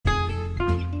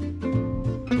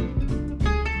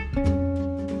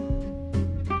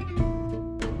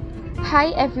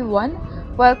Hi everyone,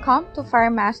 welcome to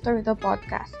Farmaster the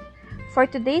podcast. For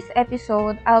today's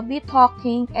episode, I'll be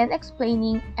talking and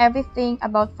explaining everything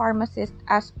about pharmacist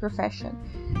as profession.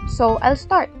 So, I'll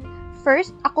start.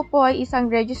 First, ako po ay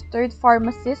isang registered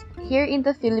pharmacist here in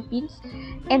the Philippines,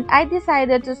 and I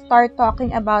decided to start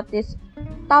talking about this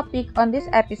topic on this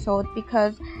episode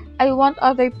because I want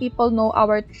other people know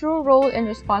our true role and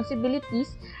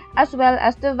responsibilities as well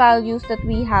as the values that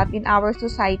we have in our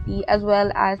society as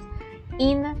well as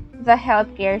in the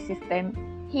healthcare system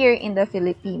here in the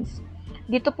Philippines.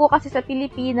 Dito po kasi sa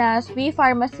Pilipinas, we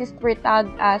pharmacists were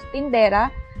tagged as tindera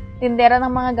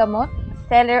ng mga gamot,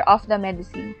 seller of the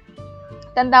medicine.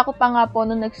 Tanda ko pa nga po,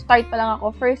 nung nag-start pa lang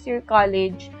ako, first year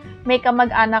college, may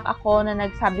kamag-anak ako na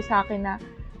nagsabi sa akin na,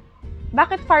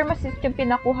 bakit pharmacist yung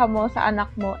pinakuha mo sa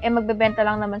anak mo, magbebenta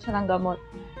lang naman siya ng gamot.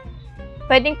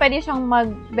 Pwede siyang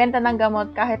magbenta ng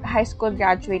gamot kahit high school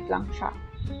graduate lang siya.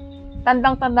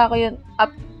 Tandang-tanda ko yun up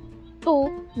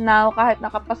to now kahit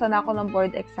nakapasa na ako ng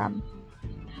board exam.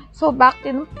 So, back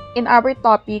in our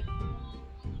topic,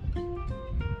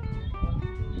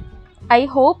 I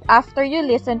hope after you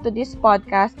listen to this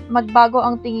podcast, magbago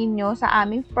ang tingin nyo sa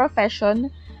aming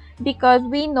profession because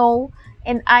we know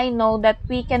and I know that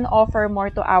we can offer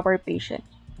more to our patient.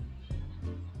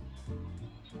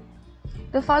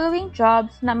 The following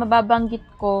jobs na mababanggit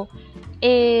ko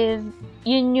is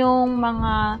yun yung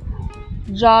mga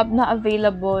job na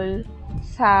available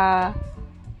sa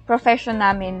profession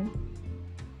namin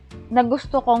na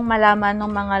gusto kong malaman ng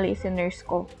mga listeners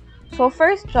ko. So,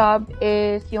 first job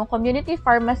is yung community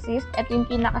pharmacist at yung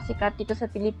pinakasikat dito sa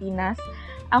Pilipinas.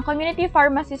 Ang community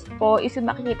pharmacist po is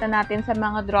yung makikita natin sa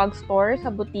mga drugstore,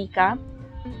 sa butika.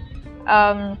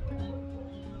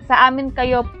 Sa amin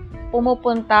kayo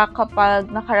pumupunta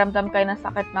kapag nakaramdam kayo ng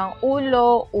sakit ng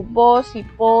ulo, ubo,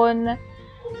 sipon,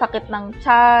 sakit ng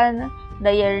tiyan,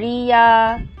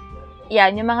 diarrhea.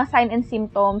 Yan, yung mga sign and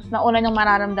symptoms na una nyong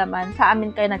mararamdaman, sa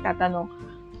amin kayo nagtatanong.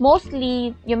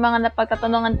 Mostly, yung mga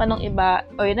napagtatanungan pa ng iba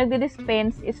o yung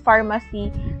nagdi-dispense is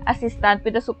pharmacy assistant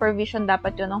with the supervision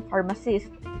dapat yun ng pharmacist.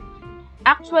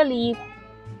 Actually,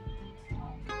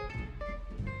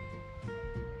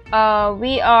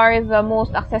 we are the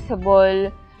most accessible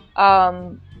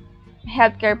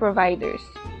healthcare providers.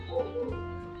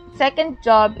 Second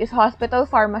job is hospital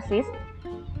pharmacist.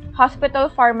 Hospital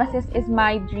pharmacist is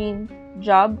my dream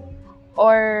job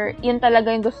or yun talaga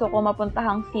yung gusto ko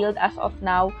mapuntahang field as of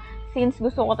now since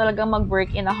gusto ko talagang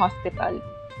mag-work in a hospital.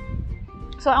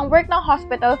 So, ang work ng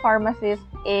hospital pharmacist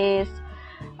is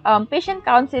patient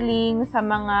counseling sa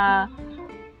mga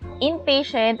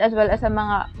inpatient as well as sa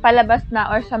mga palabas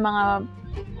na or sa mga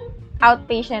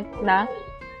outpatient na.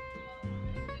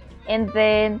 And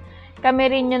then,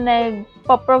 kami rin yung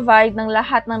nagpo-provide ng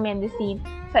lahat ng medicine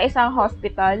sa isang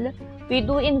hospital. We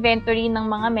do inventory ng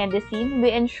mga medicine.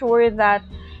 We ensure that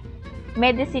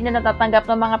medicine na natatanggap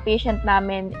ng mga patient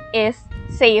namin is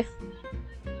safe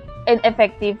and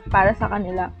effective para sa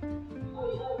kanila.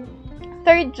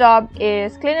 Third job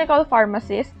is clinical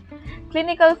pharmacist.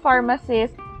 Clinical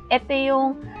pharmacist, ito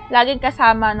yung laging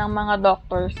kasama ng mga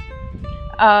doctors.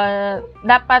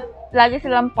 Dapat lagi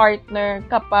silang partner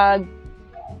kapag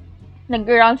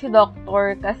nag-round si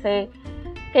doctor kasi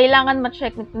kailangan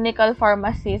ma-check ng clinical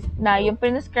pharmacist na yung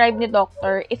prescribe ni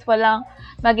doctor is walang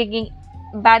magiging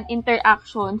bad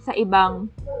interaction sa ibang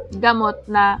gamot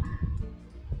na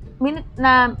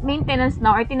maintenance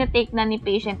na or tinitake na ni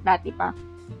patient dati pa.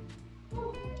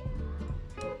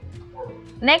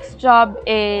 Next job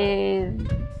is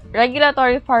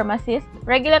regulatory pharmacist.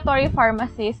 Regulatory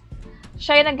pharmacist,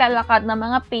 siya yung naglalakad ng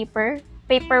mga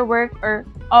paperwork or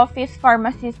office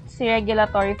pharmacist, si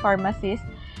regulatory pharmacist.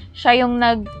 Siya yung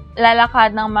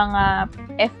naglalakad ng mga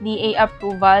FDA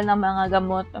approval ng mga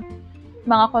gamot,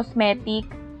 mga cosmetic,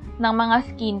 ng mga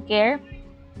skincare.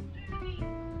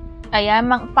 Ayan,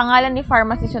 pangalan ni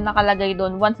pharmacist yung nakalagay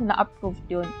doon once na-approved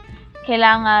yun.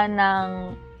 Kailangan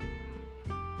ng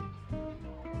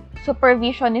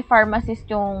supervision ni pharmacist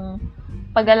yung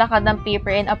paglalakad ng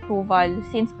paper and approval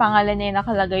since pangalan niya yung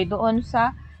nakalagay doon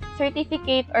sa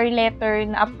certificate or letter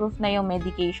na approve na yung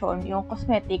medication, yung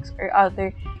cosmetics or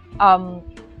other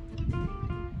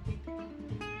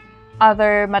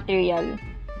material.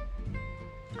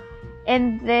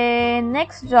 And then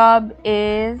next job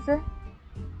is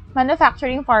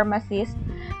manufacturing pharmacist.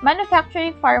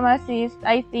 Manufacturing pharmacist,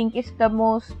 I think, is the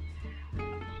most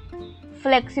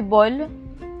flexible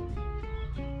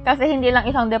kasi hindi lang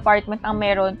isang department ang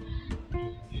meron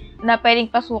na pwedeng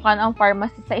pasukan ang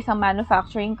pharmacist sa isang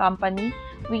manufacturing company.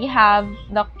 We have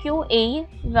the QA,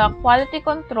 the quality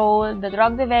control, the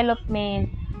drug development,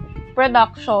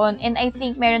 production, and I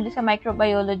think meron din sa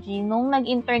microbiology. Nung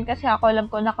nag-intern kasi ako,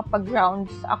 alam ko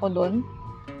nakapag-rounds ako doon.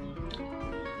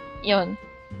 Yun.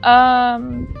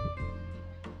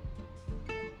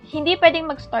 Hindi pwedeng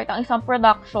mag-start ang isang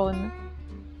production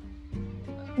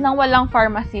nang walang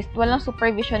pharmacist, walang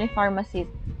supervision ni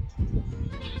pharmacist.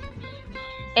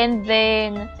 And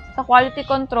then, sa quality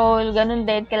control, ganun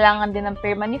din, kailangan din ng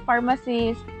pirma ni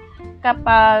pharmacist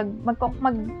kapag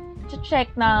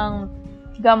mag-check ng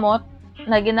gamot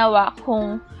na ginawa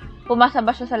kung pumasa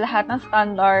ba siya sa lahat ng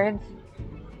standards.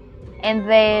 And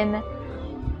then,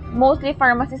 mostly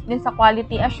pharmacist din sa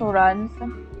quality assurance.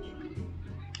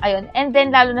 Ayun. And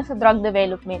then, lalo na sa drug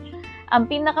development. Ang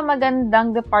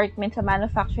pinakamagandang department sa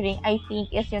manufacturing, I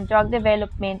think, is yung drug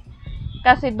development.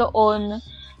 Kasi doon,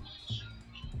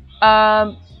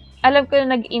 alam ko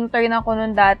na nag-intern ako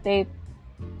noon dati,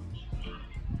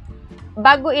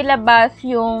 bago ilabas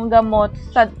yung gamot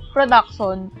sa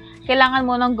production, kailangan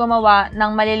mo nang gumawa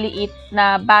ng maliliit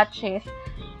na batches.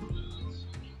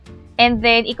 And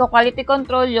then, quality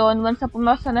control yon. Once na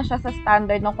pumasa na siya sa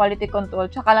standard ng quality control,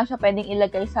 tsaka lang siya pwedeng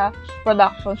ilagay sa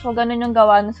production. So, ganun yung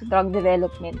gawa sa drug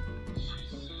development.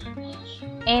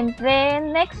 And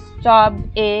then, next job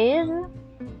is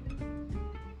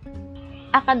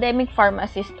academic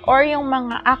pharmacist or yung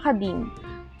mga academe.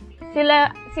 Sila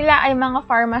ay mga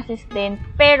pharmacist din,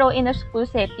 pero in a school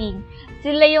setting.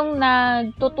 Sila yung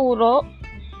nagtuturo,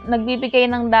 nagbibigay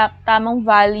ng tamang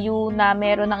value na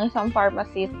meron ng isang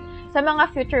pharmacist sa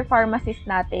mga future pharmacist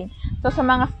natin. So, sa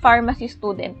mga pharmacy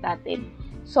student natin.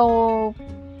 So,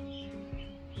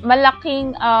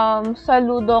 malaking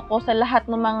saludo ko sa lahat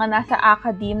ng mga nasa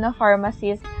academe na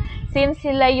pharmacist since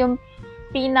sila yung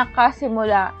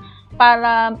pinakasimula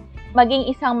para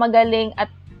maging isang magaling at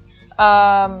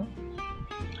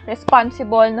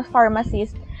responsible na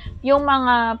pharmacist yung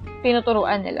mga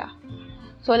pinuturuan nila.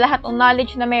 So, lahat ng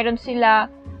knowledge na meron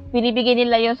sila, binibigay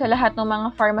nila yon sa lahat ng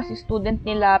mga pharmacy student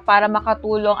nila para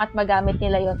makatulong at magamit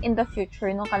nila yon in the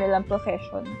future ng kanilang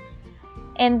profession.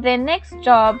 And the next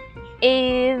job,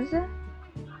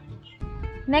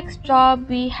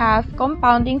 we have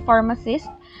compounding pharmacist.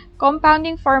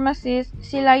 Compounding pharmacist,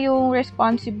 sila yung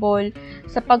responsible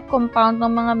sa pag-compound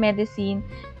ng mga medicine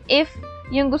if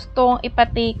yung gustong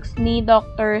ipatakes ni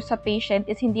doctor sa patient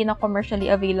is hindi na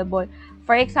commercially available.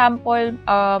 For example,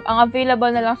 ang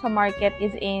available na lang sa market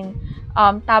is in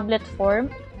tablet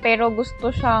form, pero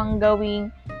gusto siyang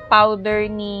gawing powder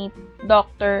ni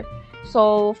doctor.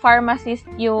 So, pharmacist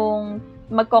yung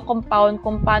magko-compound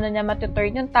kung paano niya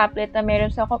matuturn yung tablet na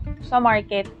meron sa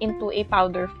market into a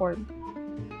powder form.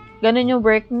 Ganun yung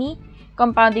work ni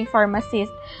compounding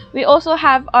pharmacist. We also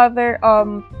have other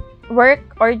work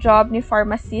or job ni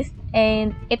pharmacist,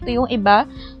 and ito yung iba.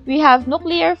 We have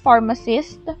nuclear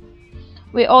pharmacist.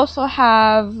 We also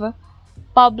have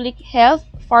public health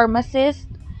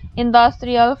pharmacist,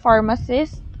 industrial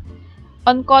pharmacist,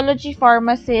 oncology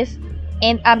pharmacist,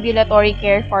 and ambulatory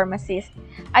care pharmacist.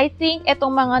 I think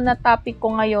itong mga na-topic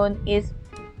ko ngayon is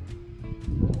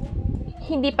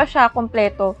hindi pa siya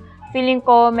kompleto. Feeling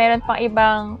ko meron pang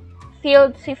ibang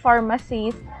field si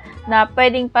pharmacist na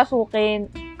pwedeng pasukin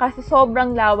kasi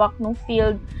sobrang lawak ng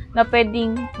field na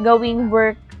pwedeng gawing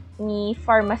work ni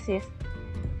pharmacist.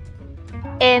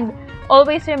 And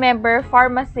always remember,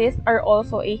 pharmacists are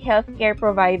also a healthcare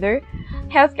provider.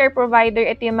 Healthcare provider,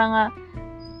 ito yung mga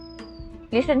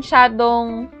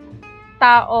lisensyadong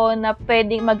tao na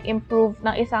pwedeng mag-improve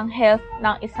ng isang health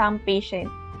ng isang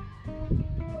patient.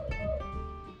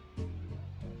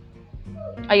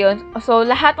 Ayun. So,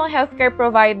 lahat ng healthcare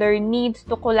provider needs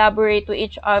to collaborate to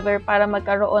each other para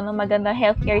magkaroon ng magandang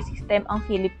healthcare system ang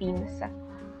Philippines.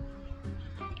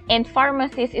 And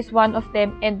pharmacist is one of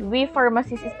them. And we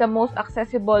pharmacist is the most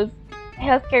accessible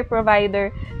healthcare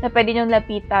provider na pwede nyong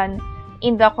lapitan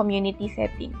in the community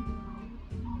setting.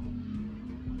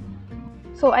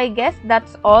 So, I guess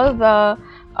that's all the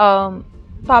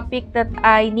topic that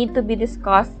I need to be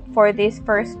discussed for this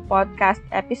first podcast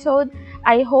episode.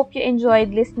 I hope you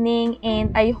enjoyed listening, and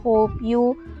I hope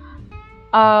you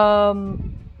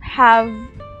have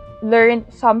learned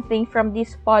something from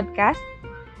this podcast.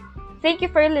 Thank you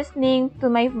for listening to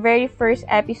my very first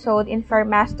episode in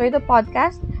Pharmaster the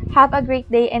Podcast. Have a great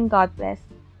day and God bless.